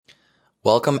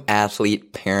Welcome,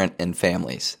 athlete, parent, and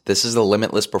families. This is the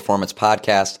Limitless Performance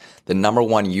Podcast, the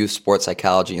 #1 youth sports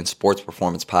psychology and sports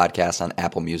performance podcast on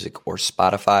Apple Music or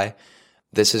Spotify.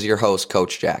 This is your host,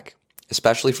 Coach Jack.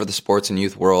 Especially for the sports and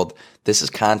youth world, this is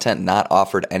content not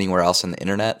offered anywhere else on the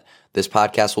internet. This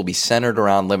podcast will be centered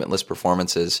around Limitless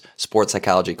Performance's sports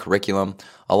psychology curriculum,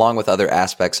 along with other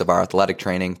aspects of our athletic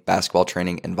training, basketball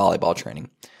training, and volleyball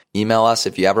training. Email us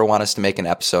if you ever want us to make an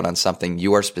episode on something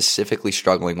you are specifically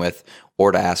struggling with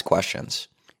or to ask questions.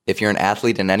 If you're an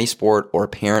athlete in any sport or a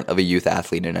parent of a youth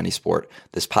athlete in any sport,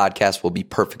 this podcast will be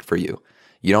perfect for you.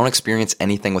 You don't experience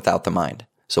anything without the mind.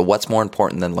 So what's more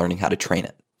important than learning how to train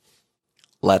it?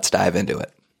 Let's dive into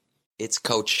it. It's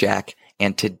Coach Jack,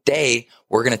 and today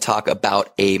we're going to talk about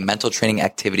a mental training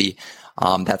activity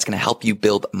that's going to help you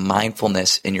build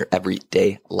mindfulness in your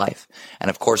everyday life. And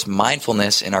of course,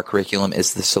 mindfulness in our curriculum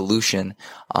is the solution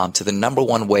to the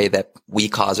 #1 way that we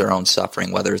cause our own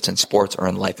suffering, whether it's in sports or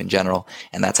in life in general,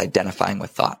 and that's identifying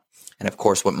with thought. And of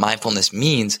course, what mindfulness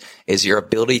means is your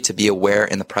ability to be aware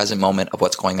in the present moment of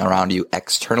what's going on around you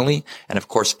externally, and of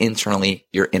course, internally,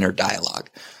 your inner dialogue.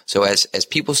 So as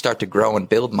people start to grow and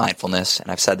build mindfulness,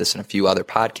 and I've said this in a few other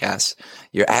podcasts,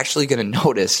 you're actually going to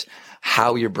notice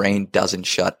how your brain doesn't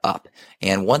shut up.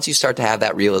 And once you start to have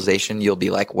that realization, you'll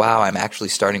be like, wow, I'm actually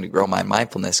starting to grow my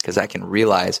mindfulness because I can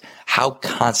realize how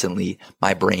constantly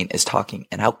my brain is talking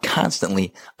and how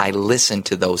constantly I listen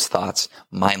to those thoughts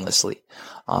mindlessly.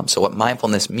 So what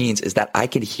mindfulness means is that I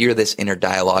can hear this inner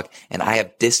dialogue and I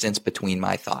have distance between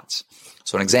my thoughts.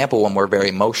 So an example, when we're very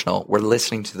emotional, we're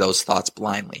listening to those thoughts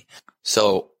blindly.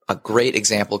 So a great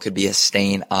example could be a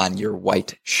stain on your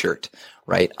white shirt,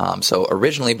 right? So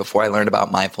originally, before I learned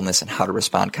about mindfulness and how to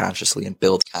respond consciously and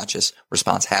build conscious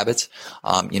response habits,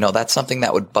 that's something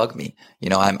that would bug me.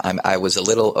 I was a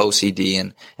little OCD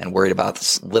and worried about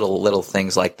this little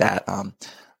things like that.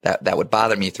 That would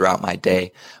bother me throughout my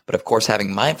day. But of course,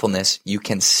 having mindfulness, you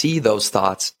can see those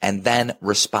thoughts and then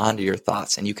respond to your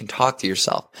thoughts, and you can talk to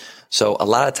yourself. So a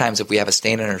lot of times if we have a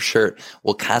stain on our shirt,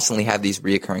 we'll constantly have these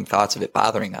reoccurring thoughts of it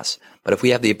bothering us. But if we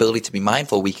have the ability to be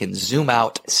mindful, we can zoom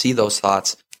out, see those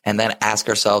thoughts, and then ask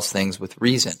ourselves things with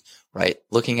reason, right?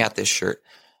 Looking at this shirt.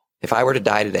 If I were to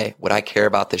die today, would I care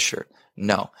about this shirt?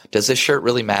 No. Does this shirt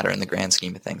really matter in the grand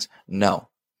scheme of things? No.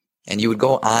 And you would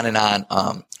go on and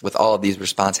on with all of these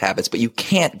response habits, but you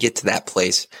can't get to that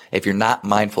place if you're not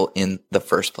mindful in the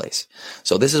first place.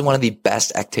 So this is one of the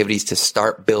best activities to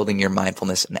start building your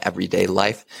mindfulness in everyday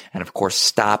life. And of course,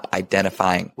 stop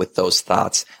identifying with those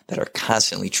thoughts that are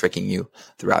constantly tricking you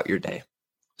throughout your day.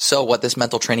 So what this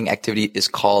mental training activity is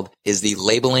called is the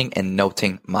labeling and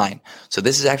noting mind. So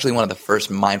this is actually one of the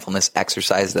first mindfulness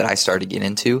exercises that I started to get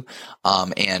into.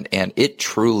 And it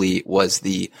truly was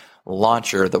the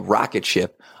launcher, the rocket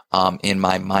ship, in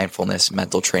my mindfulness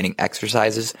mental training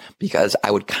exercises, because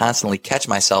I would constantly catch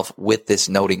myself with this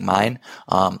noting mind,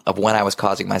 of when I was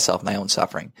causing myself my own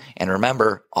suffering. And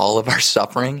remember, all of our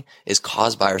suffering is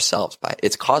caused by ourselves.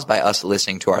 It's caused by us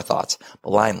listening to our thoughts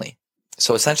blindly.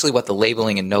 So essentially what the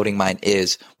labeling and noting mind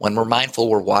is, when we're mindful,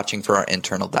 we're watching for our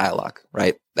internal dialogue,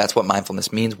 right? That's what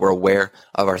mindfulness means. We're aware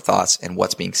of our thoughts and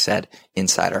what's being said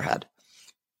inside our head.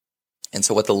 And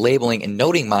so what the labeling and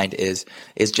noting mind is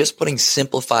just putting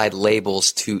simplified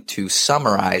labels to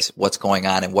summarize what's going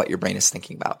on and what your brain is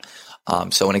thinking about.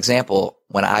 So an example,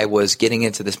 when I was getting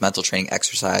into this mental training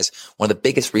exercise, one of the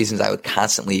biggest reasons I would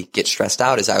constantly get stressed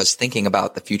out is I was thinking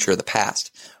about the future of the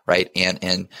past, right?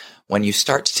 And when you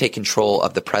start to take control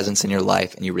of the presence in your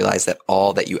life and you realize that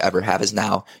all that you ever have is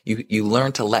now, you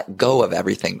learn to let go of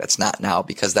everything that's not now,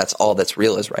 because that's all that's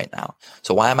real is right now.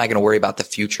 So why am I going to worry about the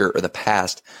future or the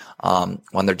past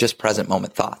when they're just present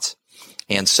moment thoughts?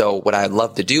 And so what I'd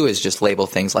love to do is just label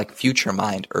things like future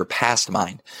mind or past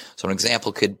mind. So an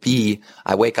example could be,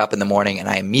 I wake up in the morning and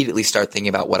I immediately start thinking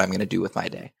about what I'm going to do with my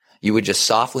day. You would just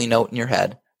softly note in your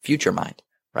head, future mind,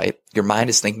 right? Your mind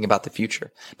is thinking about the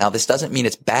future. Now, this doesn't mean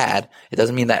it's bad. It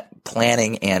doesn't mean that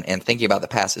planning and thinking about the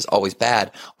past is always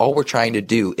bad. All we're trying to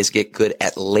do is get good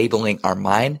at labeling our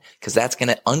mind, because that's going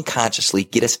to unconsciously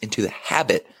get us into the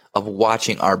habit of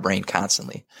watching our brain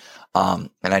constantly. And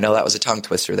I know that was a tongue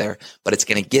twister there, but it's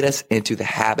going to get us into the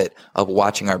habit of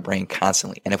watching our brain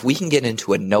constantly. And if we can get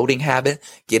into a noting habit,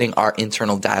 getting our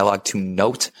internal dialogue to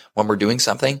note when we're doing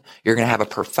something, you're going to have a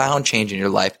profound change in your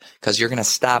life, because you're going to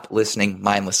stop listening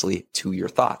mindlessly to your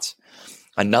thoughts.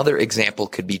 Another example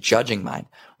could be judging mind,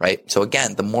 right? So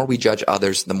again, the more we judge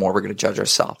others, the more we're going to judge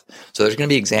ourselves. So there's going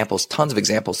to be examples, tons of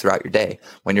examples throughout your day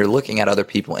when you're looking at other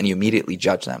people and you immediately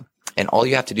judge them. And all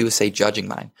you have to do is say judging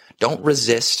mind. Don't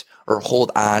resist or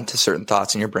hold on to certain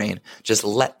thoughts in your brain. Just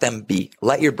let them be.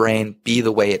 Let your brain be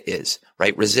the way it is,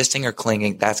 right? Resisting or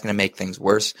clinging, that's going to make things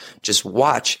worse. Just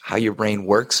watch how your brain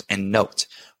works and note,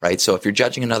 right? So if you're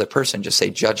judging another person, just say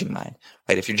judging mind,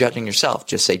 right? If you're judging yourself,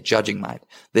 just say judging mind.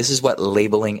 This is what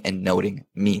labeling and noting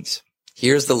means.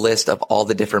 Here's the list of all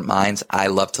the different minds I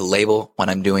love to label when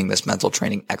I'm doing this mental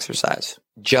training exercise.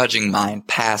 Judging mind,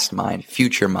 past mind,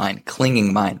 future mind,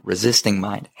 clinging mind, resisting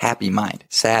mind, happy mind,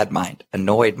 sad mind,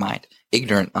 annoyed mind,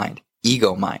 ignorant mind,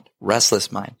 ego mind,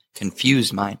 restless mind,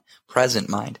 confused mind, present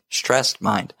mind, stressed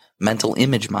mind, mental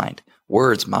image mind,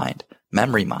 words mind,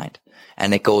 memory mind.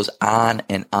 And it goes on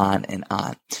and on and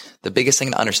on. The biggest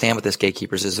thing to understand with this,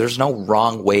 gatekeepers, is there's no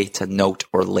wrong way to note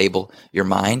or label your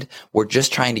mind. We're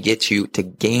just trying to get you to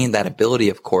gain that ability,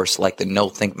 of course, like the no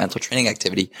think mental training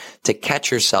activity, to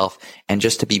catch yourself and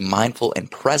just to be mindful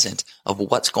and present of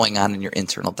what's going on in your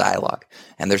internal dialogue.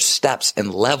 And there's steps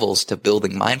and levels to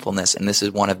building mindfulness. And this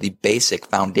is one of the basic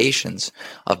foundations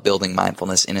of building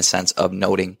mindfulness, in a sense of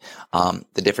noting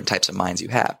the different types of minds you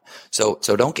have. So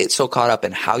don't get so caught up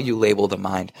in how you label the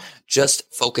mind.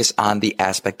 Just focus on the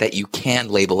aspect that you can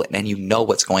label it and you know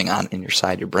what's going on in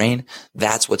your brain.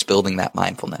 That's what's building that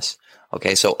mindfulness.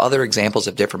 Okay. So other examples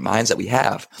of different minds that we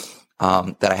have,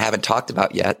 that I haven't talked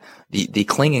about yet, the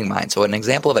clinging mind. So an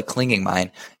example of a clinging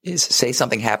mind is, say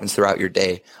something happens throughout your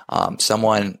day.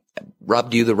 Someone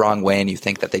rubbed you the wrong way and you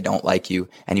think that they don't like you,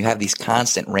 and you have these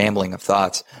constant rambling of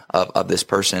thoughts of this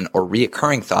person, or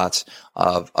reoccurring thoughts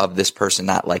of this person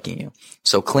not liking you.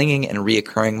 So clinging and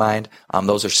reoccurring mind,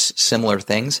 those are similar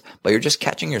things, but you're just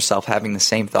catching yourself having the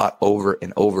same thought over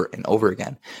and over and over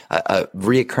again. A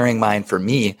reoccurring mind for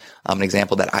me, an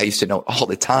example that I used to know all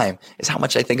the time, is how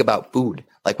much I think about food,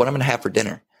 like what I'm going to have for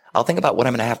dinner. I'll think about what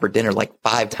I'm going to have for dinner like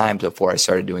 5 times before I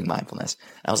started doing mindfulness.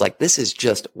 And I was like, this is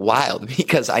just wild,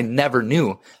 because I never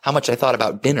knew how much I thought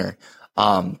about dinner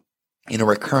in a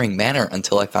recurring manner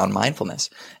until I found mindfulness.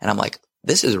 And I'm like,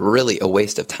 this is really a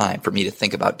waste of time for me to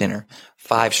think about dinner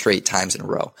 5 straight times in a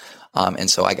row. And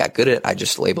so I got good at it. I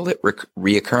just labeled it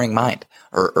reoccurring mind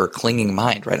or clinging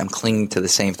mind, right? I'm clinging to the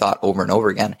same thought over and over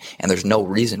again, and there's no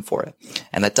reason for it.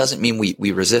 And that doesn't mean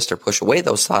we resist or push away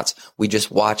those thoughts. We just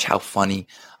watch how funny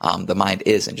the mind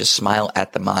is and just smile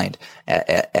at the mind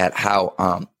at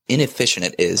how inefficient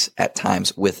it is at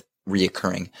times with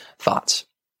reoccurring thoughts.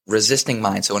 Resisting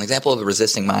mind. So an example of a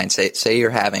resisting mind, say you're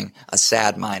having a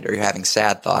sad mind, or you're having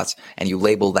sad thoughts, and you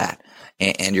label that,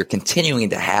 and you're continuing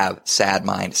to have sad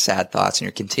mind, sad thoughts, and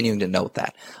you're continuing to note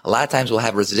that. A lot of times we'll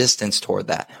have resistance toward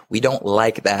that. We don't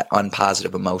like that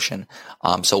unpositive emotion.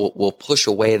 So we'll push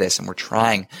away this, and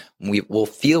we'll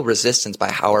feel resistance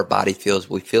by how our body feels.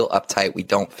 We feel uptight. We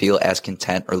don't feel as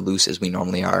content or loose as we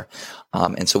normally are.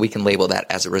 And so we can label that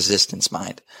as a resistance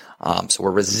mind. So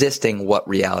we're resisting what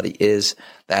reality is.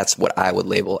 That's what I would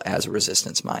label as a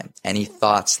resistance mind. Any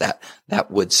thoughts that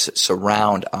would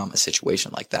surround a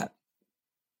situation like that.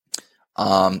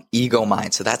 Ego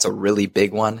mind. So that's a really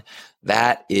big one.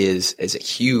 That is a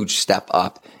huge step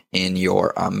up in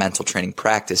your mental training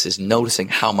practice, is noticing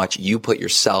how much you put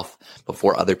yourself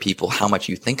before other people, how much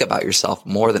you think about yourself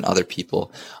more than other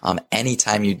people.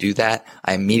 Anytime you do that,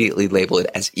 I immediately label it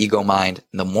as ego mind.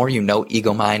 And the more you know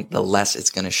ego mind, the less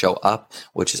it's going to show up,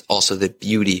 which is also the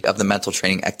beauty of the mental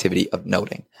training activity of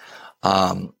noting.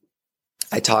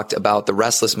 I talked about the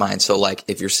restless mind. So like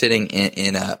if you're sitting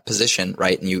in a position,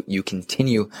 right, and you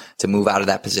continue to move out of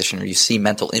that position, or you see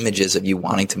mental images of you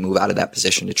wanting to move out of that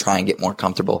position to try and get more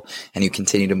comfortable, and you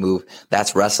continue to move,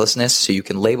 that's restlessness. So you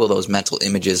can label those mental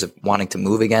images of wanting to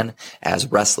move again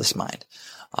as restless mind.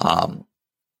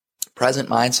 Present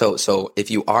mind. So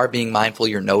if you are being mindful,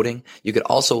 you're noting, you could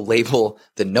also label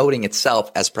the noting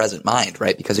itself as present mind,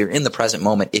 right? Because you're in the present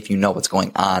moment if you know what's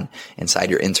going on inside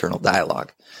your internal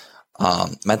dialogue.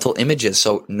 Mental images.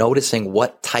 So noticing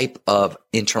what type of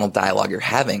internal dialogue you're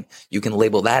having, you can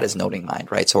label that as noting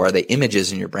mind, right? So are they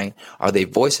images in your brain? Are they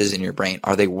voices in your brain?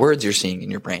 Are they words you're seeing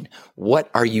in your brain? What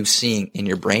are you seeing in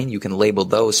your brain? You can label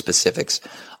those specifics,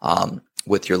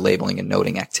 with your labeling and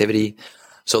noting activity.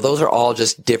 So those are all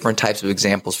just different types of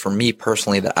examples for me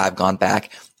personally that I've gone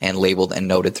back and labeled and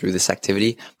noted through this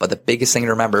activity. But the biggest thing to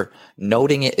remember,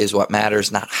 noting it is what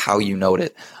matters, not how you note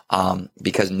it.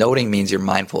 Because noting means you're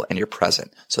mindful and you're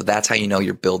present. So that's how you know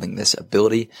you're building this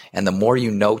ability. And the more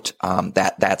you note,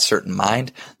 that certain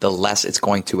mind, the less it's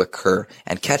going to occur.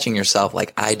 And catching yourself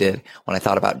like I did when I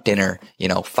thought about dinner,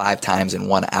 5 times in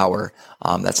 1 hour,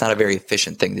 that's not a very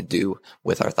efficient thing to do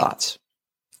with our thoughts.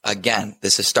 Again,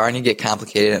 this is starting to get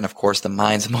complicated. And of course, the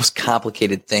mind's the most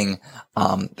complicated thing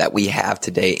that we have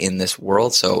today in this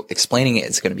world. So explaining it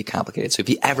is going to be complicated. So if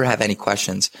you ever have any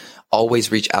questions,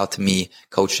 always reach out to me,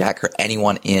 Coach Jack, or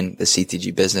anyone in the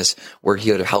CTG business. We're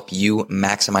here to help you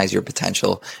maximize your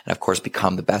potential and of course,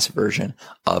 become the best version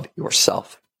of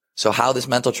yourself. So how this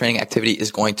mental training activity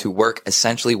is going to work,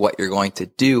 essentially what you're going to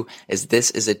do is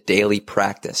this is a daily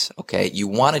practice, okay? You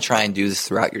want to try and do this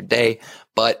throughout your day,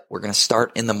 but we're going to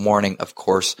start in the morning, of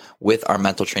course, with our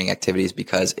mental training activities,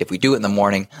 because if we do it in the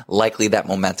morning, likely that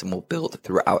momentum will build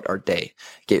throughout our day.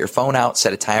 Get your phone out,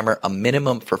 set a timer, a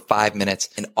minimum for 5 minutes,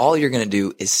 and all you're going to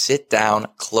do is sit down,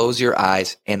 close your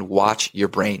eyes, and watch your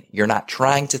brain. You're not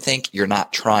trying to think. You're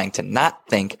not trying to not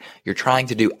think. You're trying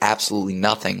to do absolutely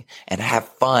nothing and have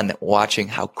fun watching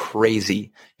how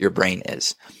crazy your brain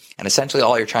is. And essentially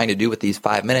all you're trying to do with these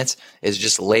 5 minutes is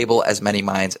just label as many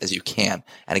minds as you can.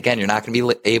 And again, you're not going to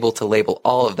be able to label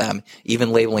all of them.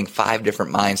 Even labeling 5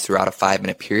 different minds throughout a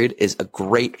 5-minute period is a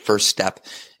great first step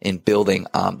in building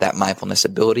that mindfulness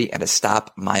ability and to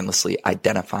stop mindlessly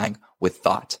identifying with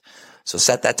thought. So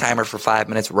set that timer for 5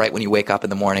 minutes right when you wake up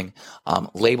in the morning.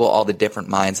 Label all the different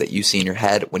minds that you see in your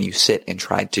head when you sit and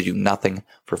try to do nothing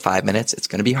for 5 minutes. It's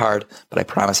going to be hard, but I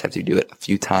promise after you do it a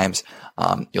few times,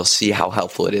 you'll see how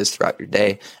helpful it is throughout your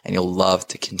day, and you'll love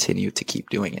to continue to keep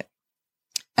doing it.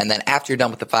 And then after you're done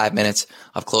with the 5 minutes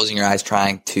of closing your eyes,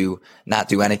 trying to not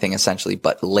do anything essentially,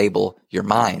 but label your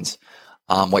minds,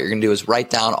 what you're going to do is write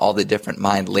down all the different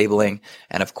mind labeling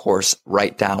and, of course,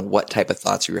 write down what type of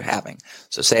thoughts you were having.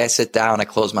 So say I sit down, I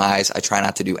close my eyes, I try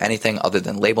not to do anything other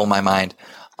than label my mind,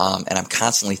 and I'm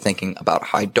constantly thinking about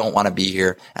how I don't want to be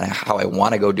here and how I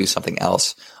want to go do something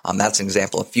else. That's an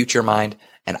example of future mind,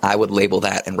 and I would label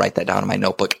that and write that down in my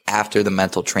notebook after the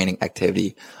mental training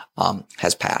activity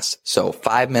has passed. So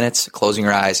 5 minutes, closing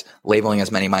your eyes, labeling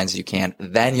as many minds as you can.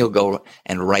 Then you'll go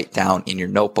and write down in your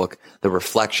notebook the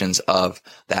reflections of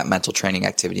that mental training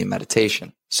activity and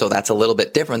meditation. So that's a little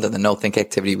bit different than the no-think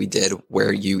activity we did,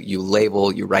 where you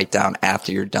label, you write down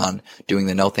after you're done doing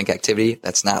the no-think activity.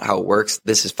 That's not how it works.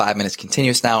 This is 5 minutes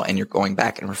continuous now, and you're going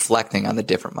back and reflecting on the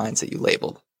different minds that you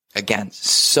labeled. Again,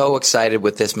 so excited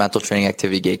with this mental training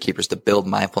activity, Gatekeepers, to build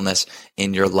mindfulness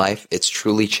in your life. It's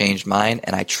truly changed mine,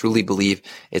 and I truly believe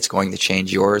it's going to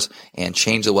change yours and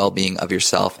change the well-being of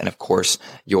yourself and of course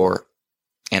your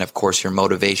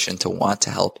motivation to want to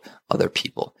help other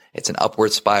people. It's an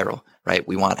upward spiral, right?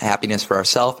 We want happiness for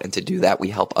ourselves, and to do that, we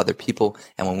help other people.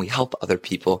 And when we help other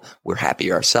people, we're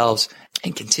happier ourselves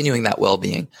and continuing that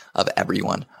well-being of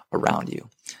everyone around you.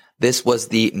 This was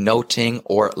the noting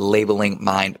or labeling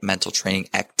mind mental training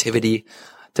activity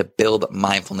to build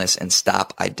mindfulness and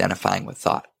stop identifying with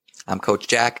thought. I'm Coach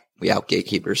Jack. We out,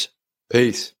 Gatekeepers.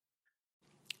 Peace.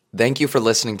 Thank you for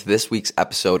listening to this week's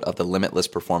episode of the Limitless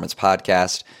Performance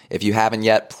Podcast. If you haven't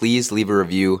yet, please leave a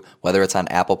review, whether it's on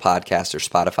Apple Podcasts or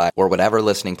Spotify or whatever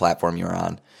listening platform you're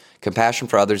on. Compassion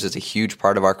for others is a huge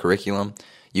part of our curriculum.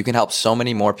 You can help so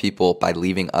many more people by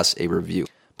leaving us a review.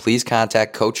 Please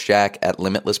contact Coach Jack at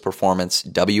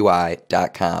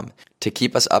limitlessperformancewi.com to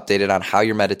keep us updated on how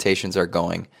your meditations are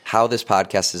going, how this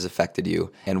podcast has affected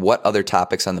you, and what other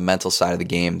topics on the mental side of the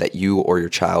game that you or your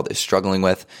child is struggling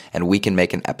with, and we can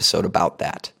make an episode about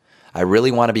that. I really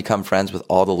want to become friends with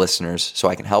all the listeners so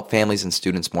I can help families and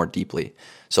students more deeply.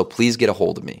 So please get a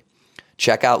hold of me.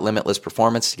 Check out Limitless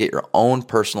Performance to get your own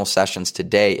personal sessions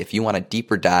today if you want a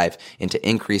deeper dive into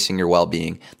increasing your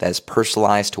well-being that is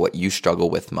personalized to what you struggle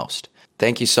with most.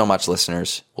 Thank you so much,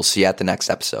 listeners. We'll see you at the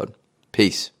next episode.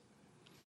 Peace.